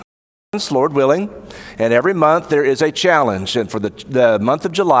Lord willing, and every month there is a challenge. And for the month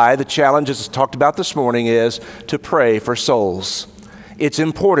of July, the challenge, as talked about this morning, is to pray for souls. It's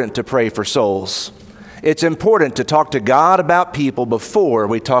important to pray for souls. It's important to talk to God about people before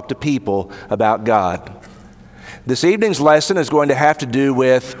we talk to people about God. This evening's lesson is going to have to do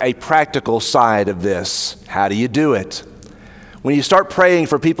with a practical side of this. How do you do it? When you start praying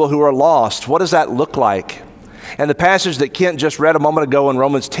for people who are lost, what does that look like? And the passage that Kent just read a moment ago in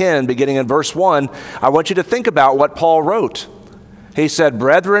Romans 10, beginning in verse 1, I want you to think about what Paul wrote. He said,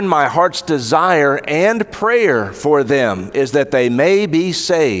 "Brethren, my heart's desire and prayer for them is that they may be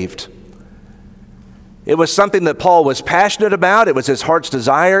saved." It was something that Paul was passionate about. It was his heart's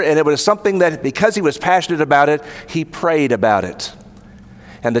desire, and it was something that, because he was passionate about it, he prayed about it.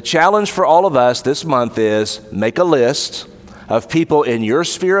 And the challenge for all of us this month is make a list of people in your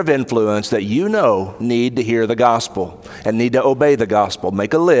sphere of influence that you know need to hear the gospel and need to obey the gospel.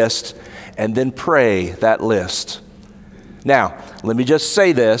 Make a list and then pray that list. Now, let me just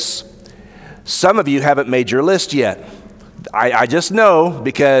say this. Some of you haven't made your list yet. I just know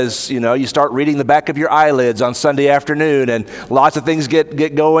because, you start reading the back of your eyelids on Sunday afternoon and lots of things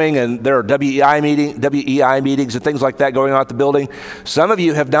get going, and there are WEI meetings and things like that going on at the building. Some of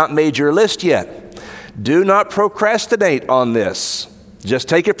you have not made your list yet. Do not procrastinate on this. Just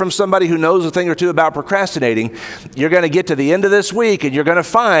take it from somebody who knows a thing or two about procrastinating. You're going to get to the end of this week and you're going to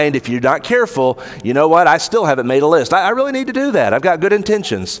find, if you're not careful, you know what? I still haven't made a list. I really need to do that. I've got good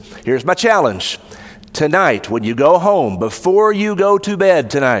intentions. Here's my challenge. Tonight, when you go home, before you go to bed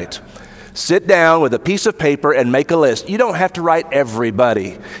tonight, sit down with a piece of paper and make a list. You don't have to write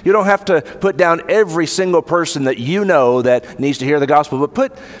everybody. You don't have to put down every single person that you know that needs to hear the gospel,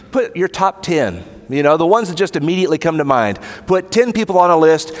 but put your top 10. The ones that just immediately come to mind. Put 10 people on a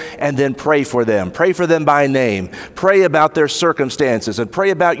list and then pray for them. Pray for them by name. Pray about their circumstances and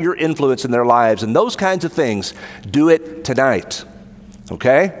pray about your influence in their lives and those kinds of things. Do it tonight.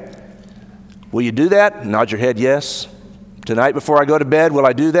 Okay? Will you do that? Nod your head yes. Tonight before I go to bed, will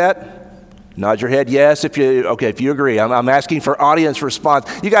I do that? Nod your head yes if you agree. I'm asking for audience response.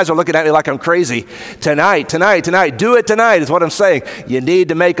 You guys are looking at me like I'm crazy. Tonight. Do it tonight is what I'm saying. You need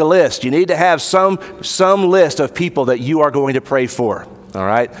to make a list. You need to have some list of people that you are going to pray for. All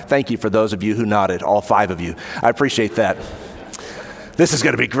right? Thank you for those of you who nodded, all 5 of you. I appreciate that. This is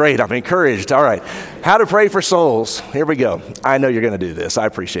going to be great. I'm encouraged. All right. How to pray for souls. Here we go. I know you're going to do this. I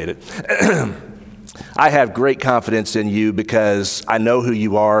appreciate it. I have great confidence in you because I know who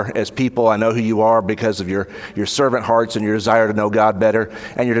you are as people. I know who you are because of your servant hearts and your desire to know God better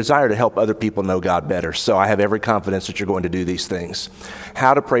and your desire to help other people know God better. So I have every confidence that you're going to do these things.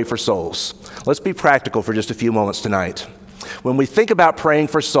 How to pray for souls. Let's be practical for just a few moments tonight. When we think about praying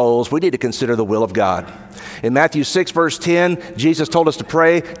for souls, we need to consider the will of God. In Matthew 6, verse 10, Jesus told us to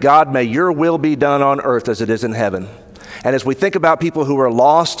pray, "God, may your will be done on earth as it is in heaven." And as we think about people who are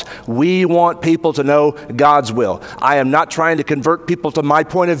lost, we want people to know God's will. I am not trying to convert people to my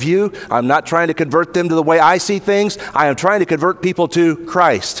point of view. I'm not trying to convert them to the way I see things. I am trying to convert people to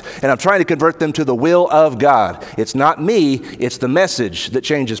Christ. And I'm trying to convert them to the will of God. It's not me, it's the message that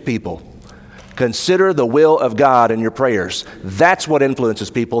changes people. Consider the will of God in your prayers. That's what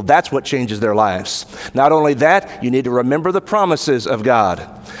influences people. That's what changes their lives. Not only that, you need to remember the promises of God.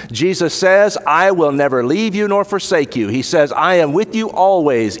 Jesus says, "I will never leave you nor forsake you." He says, "I am with you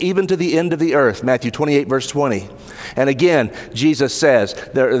always, even to the end of the earth." Matthew 28, verse 20. And again, Jesus says,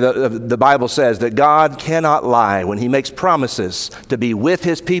 the Bible says that God cannot lie. When he makes promises to be with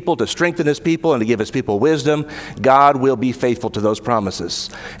his people, to strengthen his people, and to give his people wisdom, God will be faithful to those promises.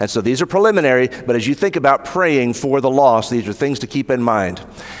 And so these are preliminary, but as you think about praying for the lost, these are things to keep in mind.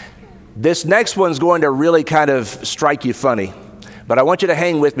 This next one's going to really kind of strike you funny, but I want you to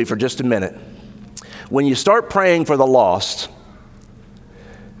hang with me for just a minute. When you start praying for the lost,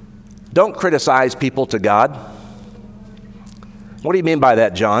 don't criticize people to God. What do you mean by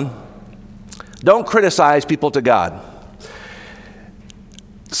that, John? Don't criticize people to God.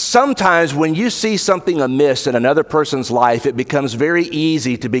 Sometimes when you see something amiss in another person's life, it becomes very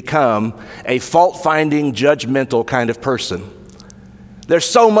easy to become a fault-finding, judgmental kind of person. There's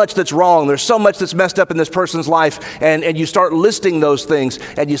so much that's wrong. There's so much that's messed up in this person's life. And you start listing those things.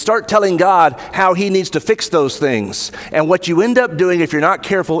 And you start telling God how he needs to fix those things. And what you end up doing, if you're not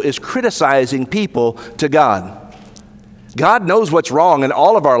careful, is criticizing people to God. God knows what's wrong in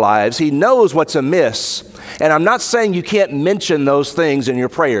all of our lives. He knows what's amiss. And I'm not saying you can't mention those things in your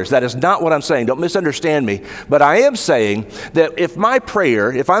prayers. That is not what I'm saying. Don't misunderstand me. But I am saying that if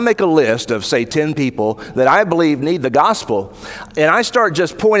I make a list of, say, 10 people that I believe need the gospel, and I start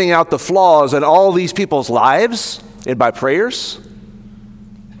just pointing out the flaws in all these people's lives in my prayers,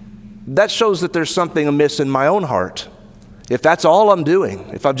 that shows that there's something amiss in my own heart. If that's all I'm doing,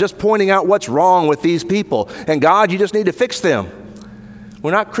 if I'm just pointing out what's wrong with these people, and God, you just need to fix them.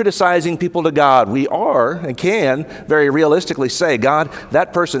 We're not criticizing people to God. We are and can very realistically say, God,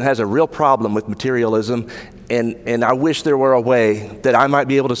 that person has a real problem with materialism, and I wish there were a way that I might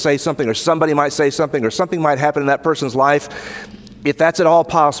be able to say something, or somebody might say something, or something might happen in that person's life, if that's at all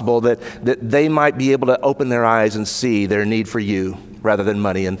possible, that they might be able to open their eyes and see their need for you rather than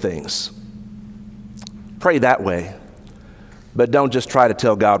money and things. Pray that way. But don't just try to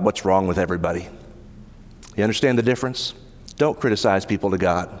tell God what's wrong with everybody. You understand the difference? Don't criticize people to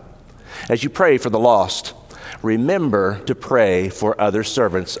God. As you pray for the lost, remember to pray for other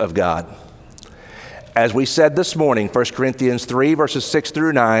servants of God. As we said this morning, 1 Corinthians 3, verses 6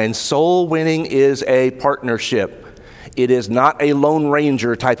 through 9, soul winning is a partnership. It is not a Lone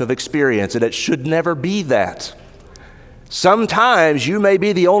Ranger type of experience, and it should never be that. Sometimes you may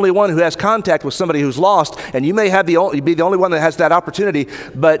be the only one who has contact with somebody who's lost, and you may be the only one that has that opportunity,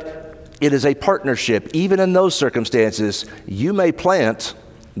 but it is a partnership. Even in those circumstances, you may plant,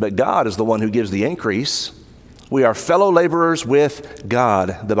 but God is the one who gives the increase. We are fellow laborers with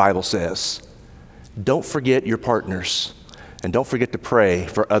God, the Bible says. Don't forget your partners, and don't forget to pray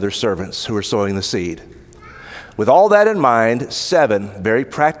for other servants who are sowing the seed. With all that in mind, 7 very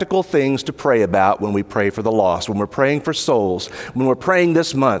practical things to pray about when we pray for the lost, when we're praying for souls, when we're praying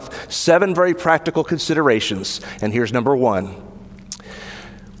this month. 7 very practical considerations. And here's number 1.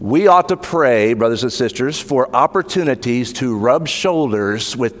 We ought to pray, brothers and sisters, for opportunities to rub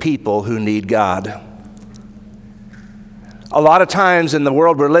shoulders with people who need God. A lot of times in the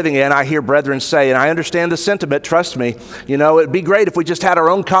world we're living in, I hear brethren say, and I understand the sentiment, trust me, it'd be great if we just had our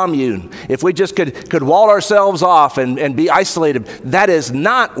own commune, if we just could wall ourselves off and be isolated. That is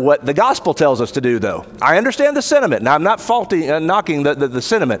not what the gospel tells us to do, though. I understand the sentiment. Now, I'm not knocking the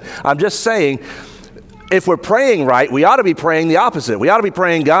sentiment. I'm just saying, if we're praying right, we ought to be praying the opposite. We ought to be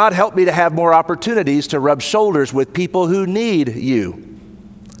praying, God, help me to have more opportunities to rub shoulders with people who need you.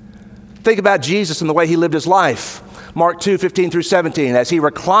 Think about Jesus and the way he lived his life. Mark 2, 15 through 17, as he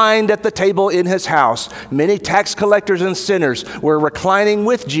reclined at the table in his house, many tax collectors and sinners were reclining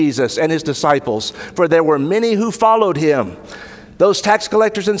with Jesus and his disciples, for there were many who followed him. Those tax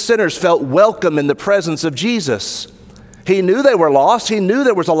collectors and sinners felt welcome in the presence of Jesus. He knew they were lost. He knew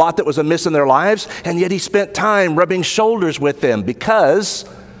there was a lot that was amiss in their lives, and yet he spent time rubbing shoulders with them because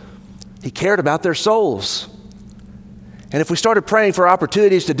he cared about their souls. And if we started praying for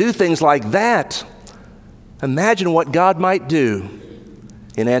opportunities to do things like that, imagine what God might do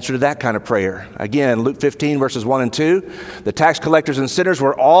in answer to that kind of prayer. Again, Luke 15, verses 1 and 2, the tax collectors and sinners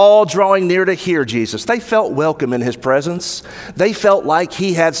were all drawing near to hear Jesus. They felt welcome in his presence. They felt like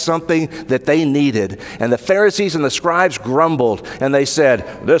he had something that they needed. And the Pharisees and the scribes grumbled, and they said,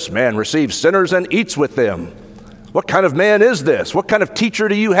 "This man receives sinners and eats with them. What kind of man is this? What kind of teacher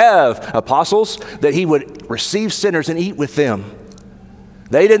do you have, apostles, that he would receive sinners and eat with them?"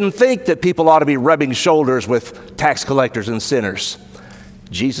 They didn't think that people ought to be rubbing shoulders with tax collectors and sinners.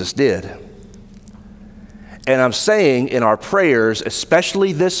 Jesus did. And I'm saying in our prayers,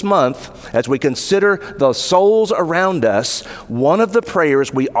 especially this month, as we consider the souls around us, one of the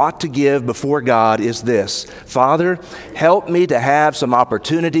prayers we ought to give before God is this: Father, help me to have some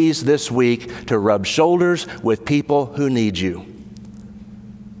opportunities this week to rub shoulders with people who need you.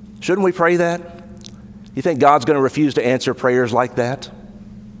 Shouldn't we pray that? You think God's going to refuse to answer prayers like that?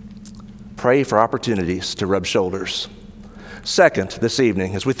 Pray for opportunities to rub shoulders. Second, this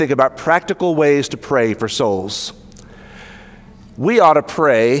evening, as we think about practical ways to pray for souls, we ought to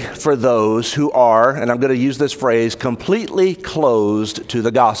pray for those who are, and I'm going to use this phrase, completely closed to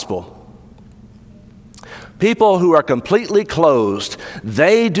the gospel. People who are completely closed,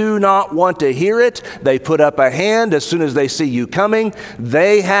 they do not want to hear it. They put up a hand as soon as they see you coming.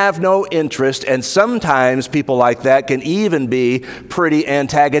 They have no interest, and sometimes people like that can even be pretty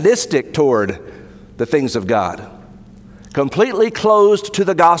antagonistic toward the things of God. Completely closed to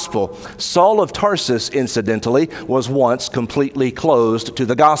the gospel. Saul of Tarsus, incidentally, was once completely closed to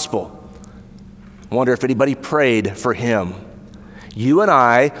the gospel. I wonder if anybody prayed for him. You and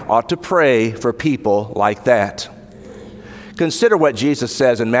I ought to pray for people like that. Consider what Jesus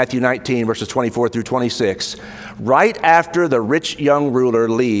says in Matthew 19, verses 24 through 26. Right after the rich young ruler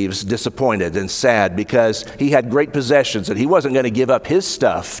leaves disappointed and sad because he had great possessions and he wasn't going to give up his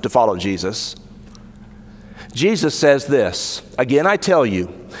stuff to follow Jesus, Jesus says this, "Again, I tell you,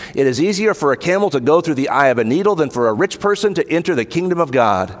 it is easier for a camel to go through the eye of a needle than for a rich person to enter the kingdom of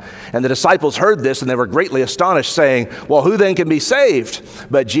God." And the disciples heard this, and they were greatly astonished, saying, "Well, who then can be saved?"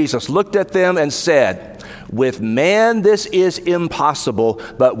 But Jesus looked at them and said, "With man this is impossible,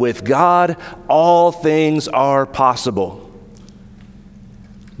 but with God all things are possible."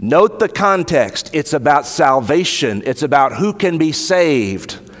 Note the context. It's about salvation. It's about who can be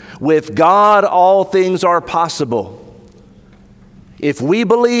saved. With God, all things are possible. If we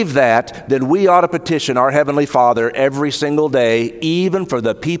believe that, then we ought to petition our Heavenly Father every single day, even for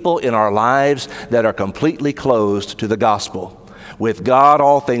the people in our lives that are completely closed to the gospel. With God,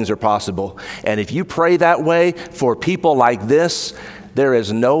 all things are possible. And if you pray that way for people like this,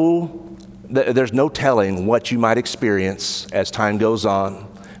 there's no telling what you might experience as time goes on,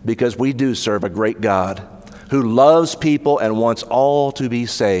 because we do serve a great God who loves people and wants all to be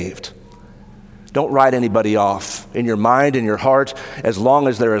saved. Don't write anybody off in your mind and your heart. As long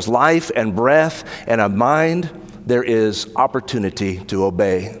as there is life and breath and a mind, there is opportunity to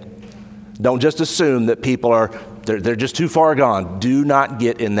obey. Don't just assume that people they're just too far gone. Do not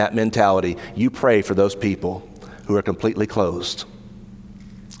get in that mentality. You pray for those people who are completely closed.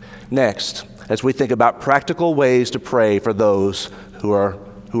 Next, as we think about practical ways to pray for those who are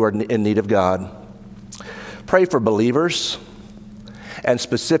in need of God, pray for believers, and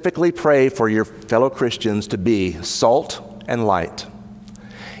specifically pray for your fellow Christians to be salt and light.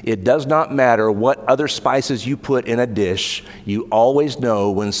 It does not matter what other spices you put in a dish, you always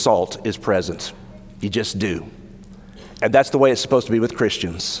know when salt is present. You just do. And that's the way it's supposed to be with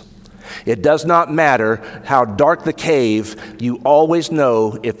Christians. It does not matter how dark the cave, you always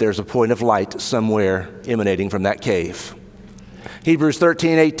know if there's a point of light somewhere emanating from that cave. Hebrews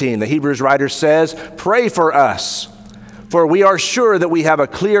 13:18, the Hebrews writer says, "Pray for us, for we are sure that we have a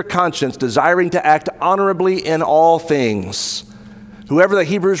clear conscience, desiring to act honorably in all things." Whoever the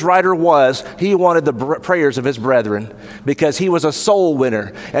Hebrews writer was, he wanted the prayers of his brethren because he was a soul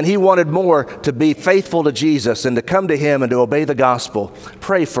winner, and he wanted more to be faithful to Jesus and to come to him and to obey the gospel.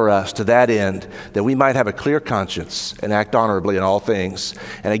 Pray for us to that end, that we might have a clear conscience and act honorably in all things.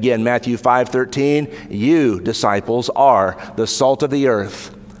 And again, Matthew 5:13, "You, disciples, are the salt of the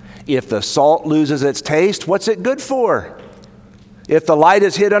earth. If the salt loses its taste, what's it good for? If the light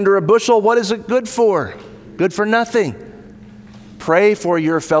is hid under a bushel, what is it good for? Good for nothing." Pray for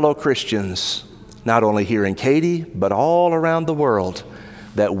your fellow Christians, not only here in Katy, but all around the world,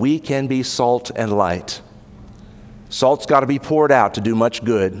 that we can be salt and light. Salt's got to be poured out to do much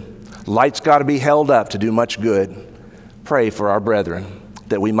good. Light's got to be held up to do much good. Pray for our brethren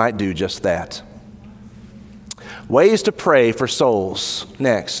that we might do just that. Ways to pray for souls.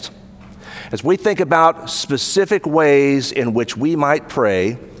 Next, as we think about specific ways in which we might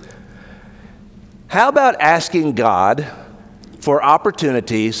pray, how about asking God for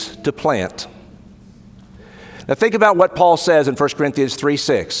opportunities to plant? Now think about what Paul says in 1 Corinthians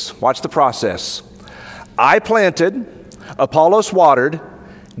 3:6. Watch the process. "I planted, Apollos watered,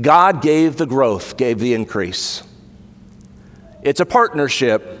 God gave the growth, gave the increase." It's a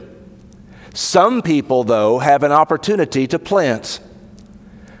partnership. Some people, though, have an opportunity to plant.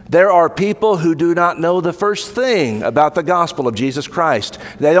 There are people who do not know the first thing about the gospel of Jesus Christ.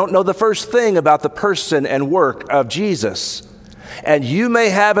 They don't know the first thing about the person and work of Jesus. And you may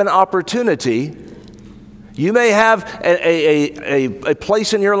have an opportunity, you may have a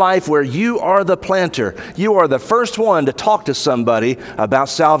place in your life where you are the planter. You are the first one to talk to somebody about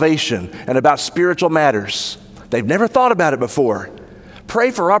salvation and about spiritual matters. They've never thought about it before.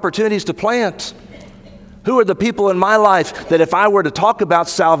 Pray for opportunities to plant. Who are the people in my life that if I were to talk about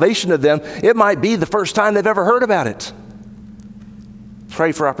salvation to them, it might be the first time they've ever heard about it?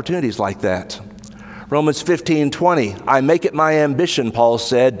 Pray for opportunities like that. Romans 15:20, "I make it my ambition," Paul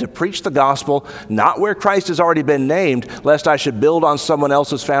said, "to preach the gospel, not where Christ has already been named, lest I should build on someone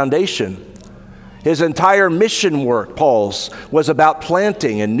else's foundation." His entire mission work, Paul's, was about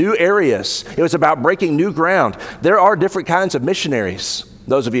planting in new areas. It was about breaking new ground. There are different kinds of missionaries.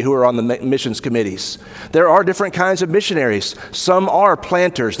 Those of you who are on the missions committees, there are different kinds of missionaries. Some are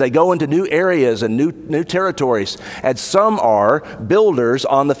planters. They go into new areas and new territories. And some are builders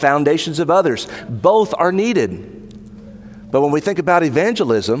on the foundations of others. Both are needed. But when we think about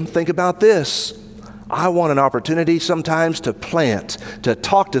evangelism, think about this. I want an opportunity sometimes to plant, to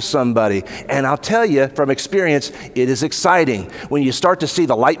talk to somebody. And I'll tell you from experience, it is exciting. When you start to see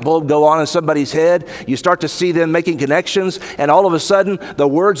the light bulb go on in somebody's head, you start to see them making connections, and all of a sudden, the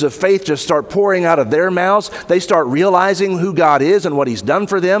words of faith just start pouring out of their mouths. They start realizing who God is and what He's done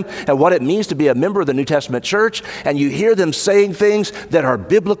for them and what it means to be a member of the New Testament church. And you hear them saying things that are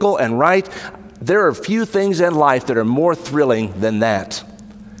biblical and right. There are few things in life that are more thrilling than that,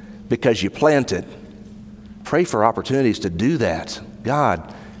 because you planted. Pray for opportunities to do that.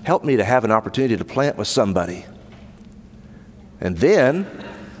 God, help me to have an opportunity to plant with somebody. And then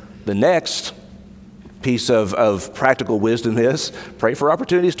the next piece of practical wisdom is pray for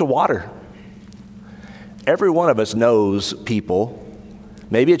opportunities to water. Every one of us knows people.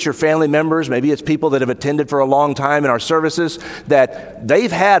 Maybe it's your family members, maybe it's people that have attended for a long time in our services, that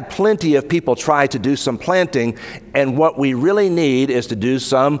they've had plenty of people try to do some planting, and what we really need is to do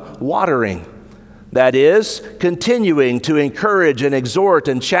some watering. That is, continuing to encourage and exhort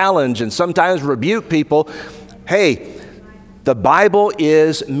and challenge and sometimes rebuke people. Hey, the Bible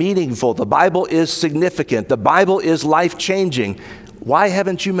is meaningful. The Bible is significant. The Bible is life-changing. Why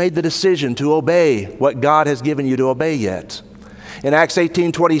haven't you made the decision to obey what God has given you to obey yet? In Acts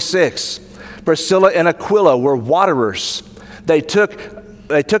 18:26, Priscilla and Aquila were waterers. They took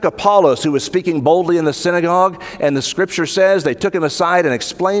Apollos, who was speaking boldly in the synagogue, and the scripture says they took him aside and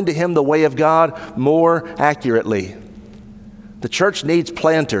explained to him the way of God more accurately. The church needs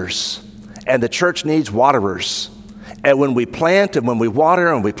planters, and the church needs waterers. And when we plant and when we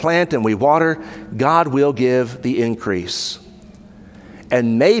water and we plant and we water, God will give the increase.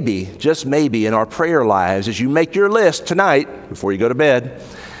 And maybe, just maybe, in our prayer lives, as you make your list tonight, before you go to bed,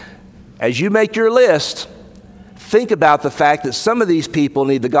 as you make your list, think about the fact that some of these people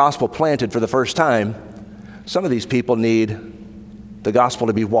need the gospel planted for the first time. Some of these people need the gospel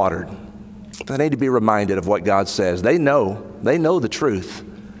to be watered. They need to be reminded of what God says. They know the truth,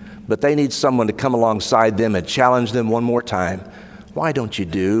 but they need someone to come alongside them and challenge them one more time. Why don't you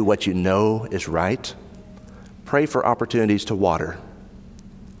do what you know is right? Pray for opportunities to water.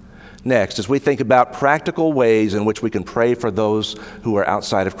 Next, as we think about practical ways in which we can pray for those who are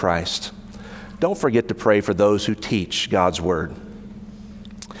outside of Christ, don't forget to pray for those who teach God's Word.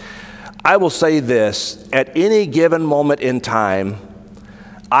 I will say this, at any given moment in time,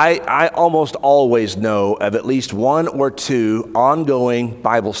 I almost always know of at least one or two ongoing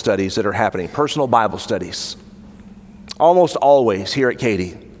Bible studies that are happening, personal Bible studies. Almost always here at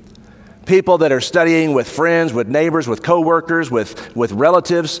Katy. People that are studying with friends, with neighbors, with coworkers, with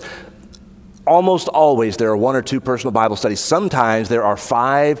relatives. Almost always there are one or two personal Bible studies. Sometimes there are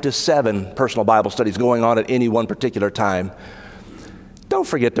 5 to 7 personal Bible studies going on at any one particular time. Don't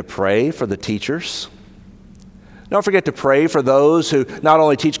forget to pray for the teachers. Don't forget to pray for those who not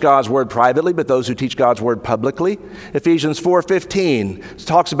only teach God's Word privately, but those who teach God's Word publicly. Ephesians 4:15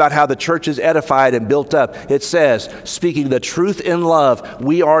 talks about how the church is edified and built up. It says, speaking the truth in love,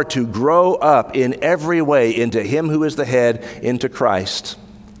 we are to grow up in every way into Him who is the head, into Christ.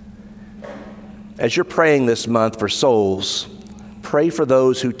 As you're praying this month for souls, pray for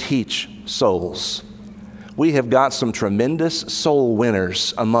those who teach souls. We have got some tremendous soul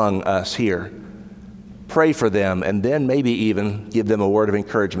winners among us here. Pray for them, and then maybe even give them a word of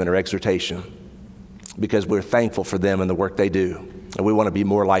encouragement or exhortation, because we're thankful for them and the work they do, and we want to be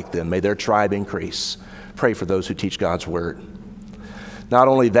more like them. May their tribe increase. Pray for those who teach God's Word. Not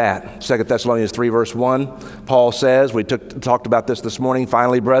only that, 2 Thessalonians 3 verse 1, Paul says, we talked about this morning,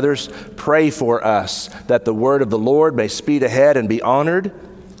 finally, brothers, pray for us that the word of the Lord may speed ahead and be honored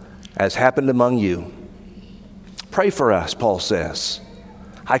as happened among you. Pray for us, Paul says.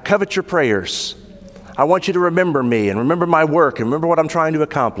 I covet your prayers. I want you to remember me and remember my work and remember what I'm trying to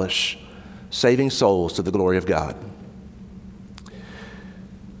accomplish, saving souls to the glory of God.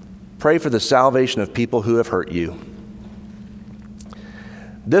 Pray for the salvation of people who have hurt you.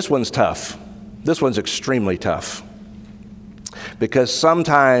 This one's tough. This one's extremely tough, because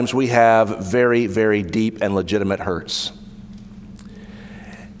sometimes we have very, very deep and legitimate hurts.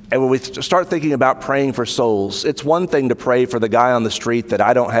 And when we start thinking about praying for souls, it's one thing to pray for the guy on the street that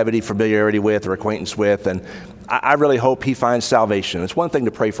I don't have any familiarity with or acquaintance with, and I really hope he finds salvation. It's one thing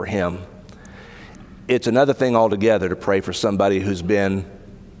to pray for him. It's another thing altogether to pray for somebody who's been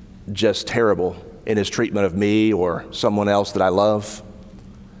just terrible in his treatment of me or someone else that I love.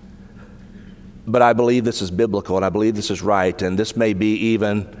 But I believe this is biblical, and I believe this is right, and this may be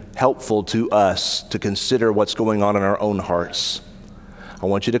even helpful to us to consider what's going on in our own hearts. I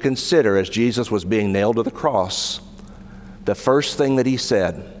want you to consider, as Jesus was being nailed to the cross, the first thing that he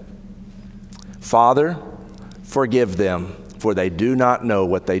said, Father, forgive them, for they do not know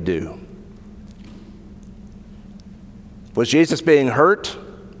what they do. Was Jesus being hurt?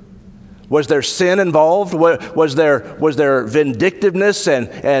 Was there sin involved? Was there vindictiveness and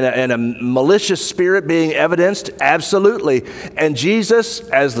a malicious spirit being evidenced? Absolutely. And Jesus,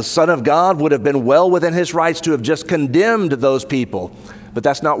 as the Son of God, would have been well within his rights to have just condemned those people. But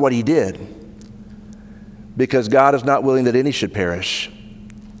that's not what he did, because God is not willing that any should perish,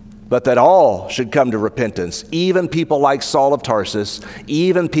 but that all should come to repentance, even people like Saul of Tarsus,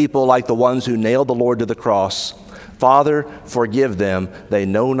 even people like the ones who nailed the Lord to the cross. Father, forgive them. They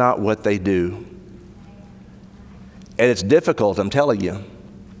know not what they do. And it's difficult, I'm telling you,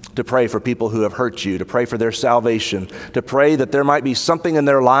 to pray for people who have hurt you, to pray for their salvation, to pray that there might be something in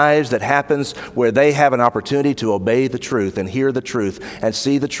their lives that happens where they have an opportunity to obey the truth and hear the truth and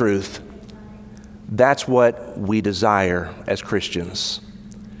see the truth. That's what we desire as Christians,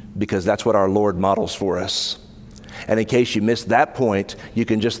 because that's what our Lord models for us. And in case you missed that point, you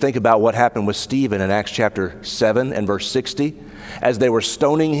can just think about what happened with Stephen in Acts chapter 7 and verse 60. As they were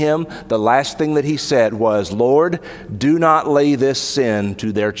stoning him, the last thing that he said was, Lord, do not lay this sin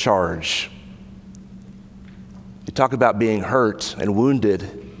to their charge. You talk about being hurt and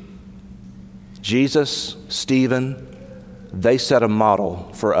wounded. Jesus, Stephen, they set a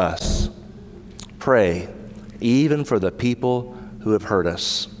model for us. Pray, even for the people who have hurt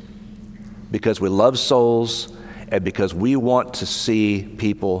us, because we love souls and because we want to see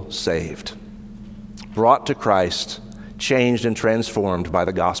people saved, brought to Christ, changed and transformed by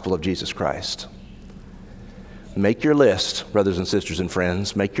the gospel of Jesus Christ. Make your list, brothers and sisters and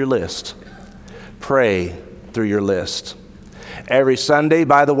friends. Make your list. Pray through your list. Every Sunday,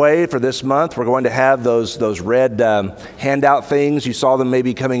 by the way, for this month, we're going to have those red handout things. You saw them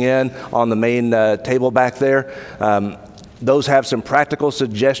maybe coming in on the main table back there. Those have some practical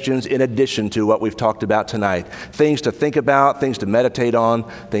suggestions in addition to what we've talked about tonight. Things to think about, things to meditate on,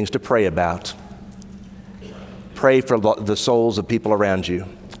 things to pray about. Pray for the souls of people around you.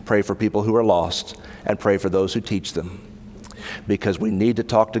 Pray for people who are lost, and pray for those who teach them. Because we need to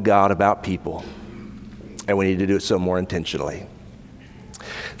talk to God about people, and we need to do it so more intentionally.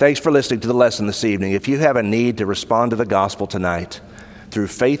 Thanks for listening to the lesson this evening. If you have a need to respond to the gospel tonight through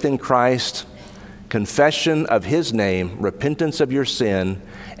faith in Christ, confession of His name, repentance of your sin,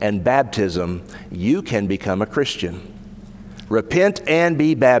 and baptism, you can become a Christian. Repent and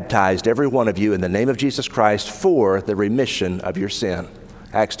be baptized, every one of you, in the name of Jesus Christ for the remission of your sin.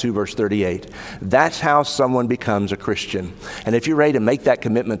 Acts 2, verse 38. That's how someone becomes a Christian. And if you're ready to make that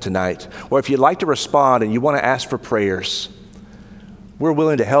commitment tonight, or if you'd like to respond and you want to ask for prayers, we're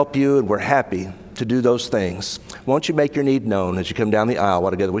willing to help you, and we're happy to do those things. Won't you make your need known as you come down the aisle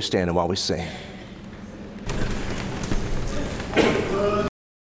while together we stand and while we sing.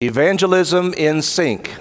 Evangelism in Sync.